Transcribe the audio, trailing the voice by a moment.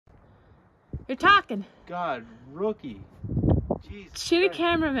You're talking. God, rookie. Jeez. Shitty Christ.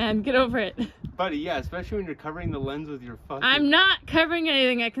 cameraman, get over it. Buddy, yeah, especially when you're covering the lens with your fucking... I'm not covering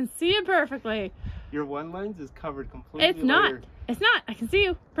anything. I can see it perfectly. Your one lens is covered completely. It's not. later. It's not. I can see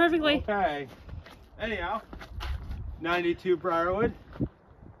you perfectly. Okay. Anyhow, 92 Briarwood.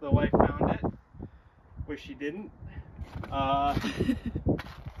 The wife found it. Wish she didn't. It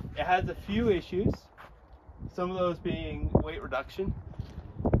has a few issues. Some of those being weight reduction.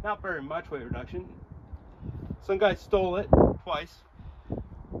 Not very much weight reduction. Some guy stole it twice.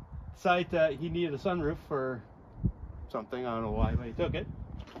 Decided that he needed a sunroof for something. I don't know why, but he took it.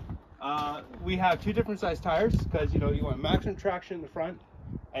 We have two different size tires because you want maximum traction in the front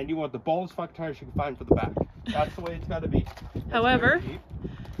and you want the boldest fuck tires you can find for the back. That's the way it's got to be. However,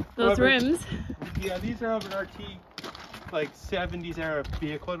 those rims. Yeah, these are of an RT, like 70s era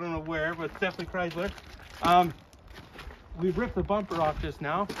vehicle. I don't know where, but it's definitely Chrysler. We ripped the bumper off just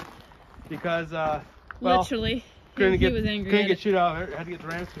now because, well, literally, he was angry. Couldn't get shit out of it. Had to get the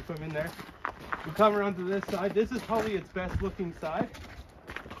Rams to put them in there. We come around to this side. This is probably its best looking side.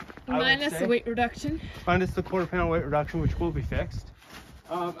 Minus the weight reduction. Minus the quarter panel weight reduction, which will be fixed.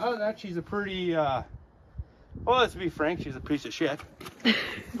 Other than that, she's a pretty, well, let's be frank, she's a piece of shit.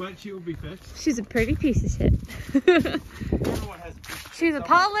 But she will be fixed. She's a pretty piece of shit. Everyone has She's a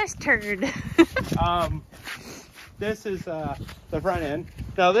polished turd. This is the front end.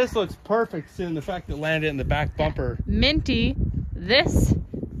 Now this looks perfect seeing the fact that it landed in the back bumper. Minty, this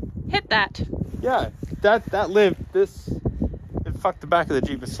hit that. Yeah, that lived. This, it fucked the back of the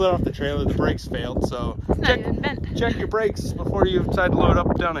Jeep. It slid off the trailer, the brakes failed, so It's not even bent. check your brakes before you decide to load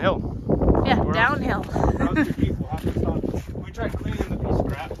up down a hill. Yeah, Or downhill. Or else your Jeep will have to stop. We tried cleaning the piece of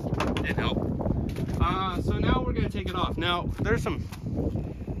crap. Didn't help. So now we're gonna take it off. Now there's some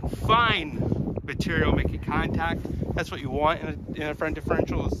fine material making contact. That's what you want in a front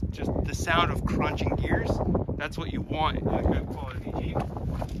differential, is just the sound of crunching gears. That's what you want in a good quality Jeep.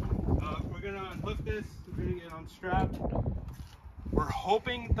 We're gonna unhook this. We're gonna get it unstrapped. We're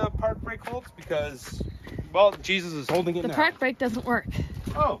hoping the park brake holds because, well, Jesus is holding it now. The park brake doesn't work.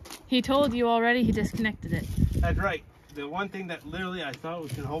 Oh, He told you already, he disconnected it. that's right. The one thing that literally I thought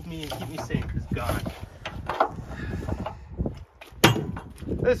was gonna hold me and keep me safe is gone.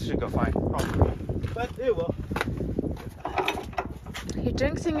 This should go fine, probably, but it will. You're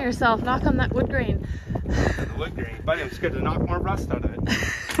jinxing yourself. Knock on that wood grain. The wood grain, buddy, I'm scared to knock more rust out of it.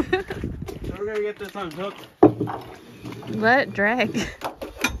 So we're gonna get this unhooked. Let it drag.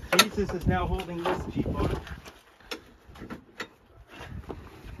 Jesus is now holding this Jeep on.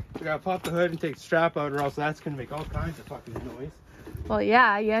 We gotta pop the hood and take the strap out, or else that's gonna make all kinds of fucking noise. Well,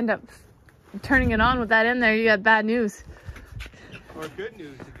 yeah, you end up turning it on with that in there. You got bad news. Or good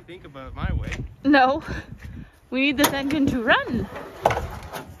news, if you think about it my way. No, we need this engine to run.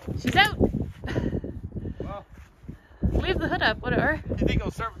 She's out. Well, Leave the hood up, whatever. do you think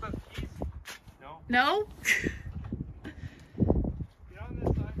it'll start with those keys? No. No? Get on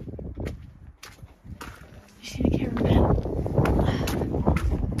this side. She's a cameraman.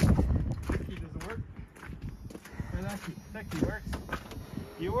 Key doesn't work. And that key works.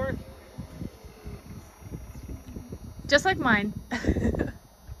 You work? Just like mine.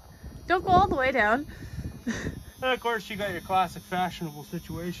 Don't go all the way down. And of course, you got your classic fashionable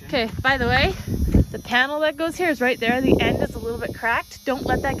situation. Okay, by the way, the panel that goes here is right there. The end is a little bit cracked. Don't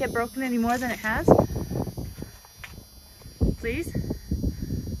let that get broken any more than it has. Please.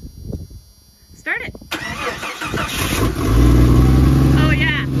 Start it. Oh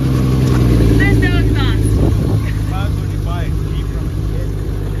yeah. There's no exhaust. That's when you buy a Jeep from a kid.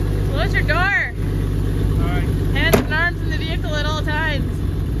 Close your door. Alright. Hands and arms in the vehicle at all times.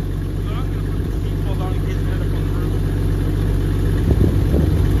 So I'm gonna put the seatbelt on in case we end up on the roof.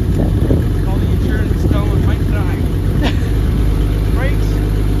 Call the insurance, tell them I might die. Brakes,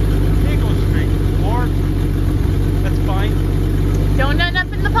 they go straight. Or, that's fine. Don't end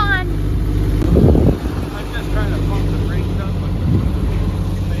up in the pond. I'm just trying to pump the brakes up, but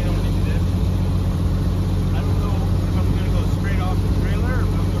they don't exist. I don't know if I'm gonna go straight off the trailer or if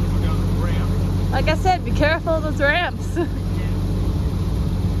I'm gonna go down the ramp. Like I said, be careful of those ramps.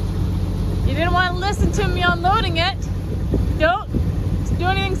 You didn't want to listen to me unloading it. Don't do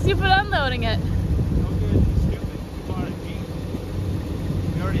anything stupid unloading it. No good and stupid. You bought a Jeep.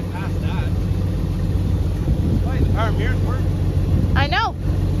 We already passed that. Why, the power mirrors work? I know.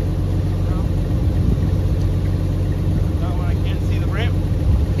 Not when I can't see the ramp.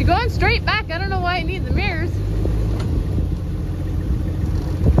 You're going straight back. I don't know why you need the mirrors.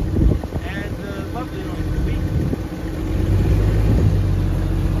 And lovely on the seat.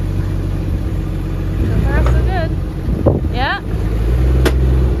 So far, so good. Yeah.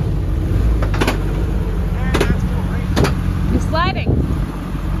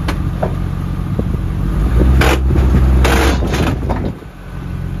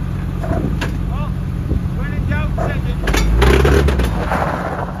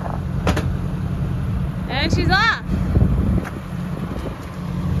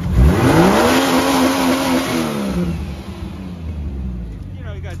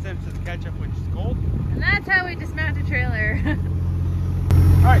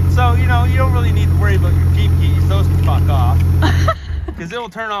 Alright, so you know, you don't really need to worry about your Jeep keys. Those can fuck off. Because it'll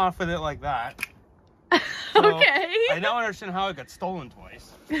turn off with it like that. So, okay. I don't understand how it got stolen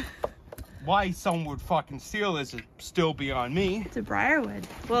twice. Why someone would fucking steal this is still beyond me. It's a Briarwood.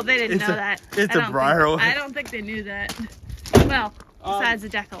 Well, they didn't know that. It's a Briarwood. I don't think they knew that. Well, besides the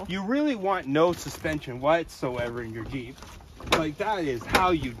decal. You really want no suspension whatsoever in your Jeep. Like, that is how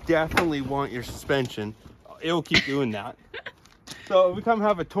you definitely want your suspension. It'll keep doing that. So we come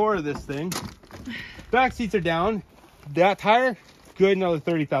have a tour of this thing. Back seats are down. That tire, good another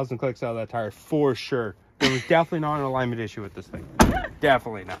 30,000 clicks out of that tire for sure. There was definitely not an alignment issue with this thing.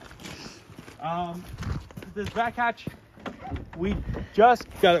 Definitely not. This back hatch, we just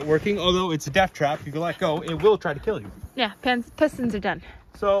got it working. Although it's a death trap, you can let go, it will try to kill you. Yeah, pistons are done.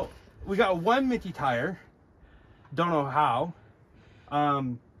 So we got one Mickey tire. Don't know how.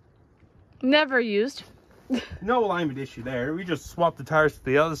 Never used. No alignment issue there. We just swapped the tires to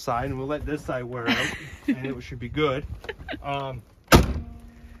the other side and we'll let this side wear out and it should be good. That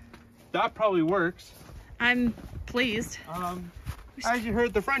probably works. I'm pleased. As you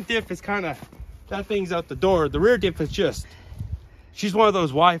heard, the front diff is kind of, that thing's out the door. The rear diff is just, she's one of those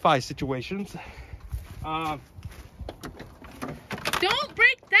Wi-Fi situations. Don't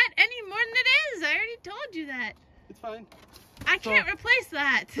break that any more than it is. I already told you that. It's fine. I can't replace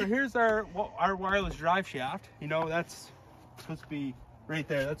that. So here's our wireless drive shaft. You know, that's supposed to be right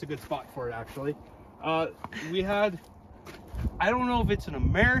there. That's a good spot for it, actually. We had, I don't know if it's an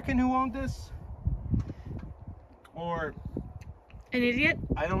American who owned this or an idiot.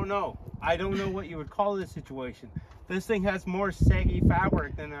 I don't know. I don't know what you would call this situation. This thing has more saggy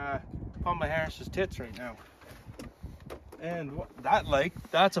fabric than Pamela Harris's tits right now. And that light,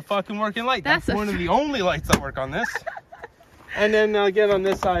 that's a fucking working light. That's one of the only lights that work on this. And then again on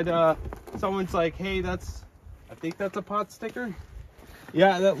this side, someone's like, hey, I think that's a pot sticker.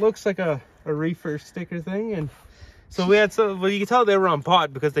 Yeah, that looks like a reefer sticker thing. And so we had some, well, you can tell they were on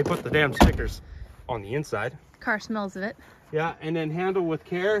pot because they put the damn stickers on the inside. Car smells of it. Yeah, and then handle with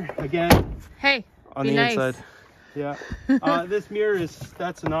care again. Hey, on the inside. Yeah. This mirror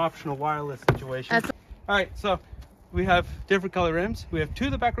that's an optional wireless situation. All right, so we have different color rims. We have two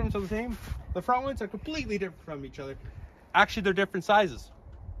of the back rims are the same. The front ones are completely different from each other. Actually, they're different sizes.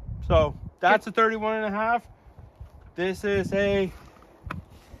 So that's a 31.5. This is that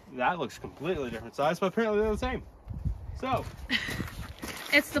looks completely different size, but apparently they're the same. So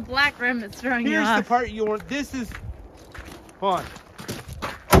it's the black rim that's throwing you off. Here's the part you want. This is, hold on.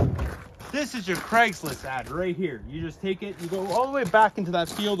 This is your Craigslist ad right here. You just take it, you go all the way back into that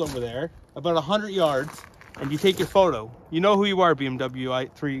field over there, about 100 yards, and you take your photo. You know who you are, BMW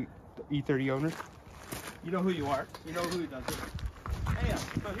i3 E30 owner. You know who you are. You know who does it. Anyhow,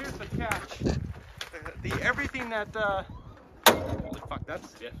 so here's the catch. Everything that, holy fuck, that's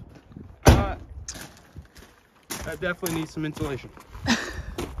stiff. That definitely needs some insulation.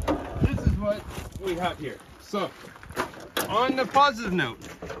 This is what we have here. So, on the positive note,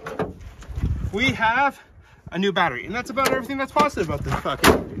 we have a new battery, and that's about everything that's positive about this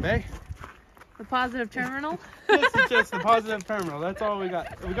fucking bay. The positive terminal? This is just the positive terminal. That's all we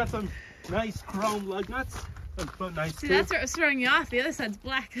got. We got some nice chrome lug nuts. That's about nice. See, too. that's what was throwing you off. The other side's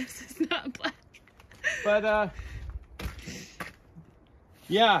black. This is not black. But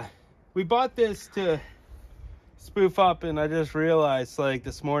yeah, we bought this to spoof up, and I just realized, like,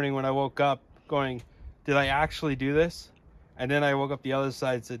 this morning when I woke up, going, did I actually do this? And then I woke up the other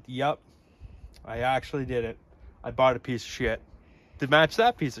side and said, yep, I actually did it. I bought a piece of shit to match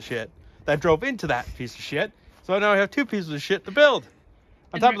that piece of shit that drove into that piece of shit. So now I have two pieces of shit to build.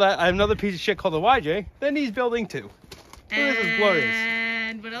 On top of that, I have another piece of shit called the YJ. Then he's building two. So this is glorious.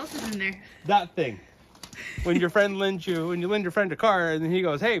 And what else is in there? That thing. When your friend lends you, when you lend your friend a car, and then he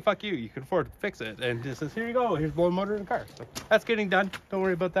goes, hey, fuck you can afford to fix it. And just says, here you go, here's blown motor in the car. So that's getting done. Don't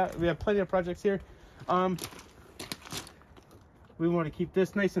worry about that. We have plenty of projects here. We want to keep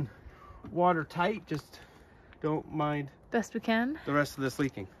this nice and watertight. Just don't mind best we can the rest of this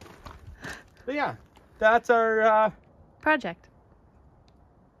leaking. But yeah, that's our project.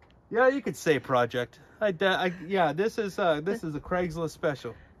 Yeah, you could say project. Yeah, this is a Craigslist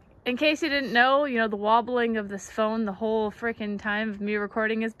special. In case you didn't know, you know, the wobbling of this phone the whole freaking time of me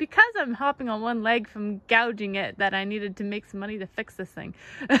recording is because I'm hopping on one leg from gouging it that I needed to make some money to fix this thing.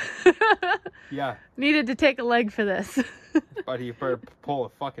 Yeah. Needed to take a leg for this. Buddy, you better pull a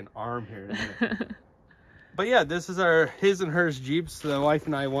fucking arm here in a minute. But yeah, this is his and hers Jeeps. The wife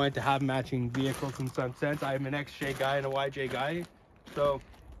and I wanted to have matching vehicles in some sense. I'm an XJ guy and a YJ guy. So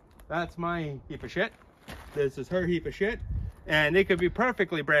that's my heap of shit. This is her heap of shit. And it could be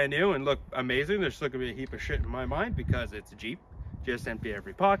perfectly brand new and look amazing. There's still gonna be a heap of shit in my mind because it's a Jeep just empty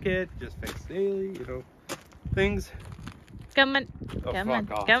every pocket, just fix daily, you know, things. Come on. Oh, Come on.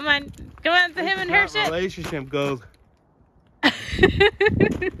 fuck off. Come on. Come on to him and her shit. Relationship goals.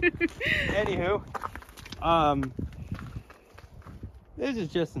 Anywho, this is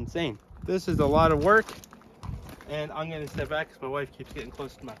just insane. This is a lot of work, and I'm gonna step back because my wife keeps getting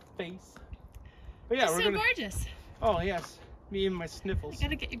close to my face. But yeah, You're we're so gonna. gorgeous. Oh yes, me and my sniffles. I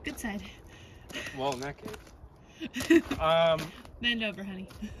gotta get your good side. Well, in that case. Bend over, honey.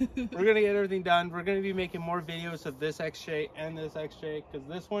 We're gonna get everything done. We're gonna be making more videos of this XJ and this XJ because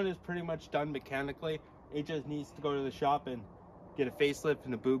this one is pretty much done mechanically. It just needs to go to the shop and get a facelift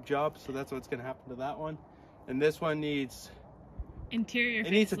and a boob job. So that's what's gonna happen to that one. And this one needs Interior.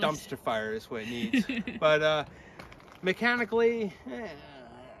 it needs a dumpster fire is what it needs. But mechanically,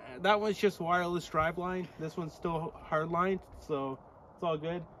 that one's just wireless driveline. This one's still hardlined, so it's all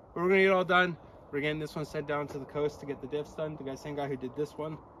good. But we're gonna get it all done. We're getting this one sent down to the coast to get the diffs done. The same guy who did this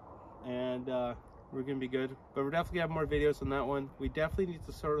one. And we're gonna be good. But we're definitely gonna have more videos on that one. We definitely need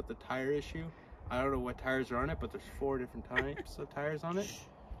to sort out the tire issue. I don't know what tires are on it, but there's 4 different types of tires on it.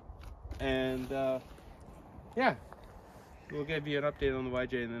 And yeah, we'll give you an update on the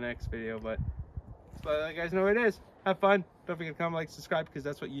YJ in the next video. But just let you guys know what it is. Have fun. Don't forget to comment, like, subscribe, because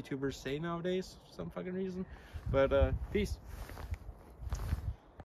that's what YouTubers say nowadays for some fucking reason. But peace.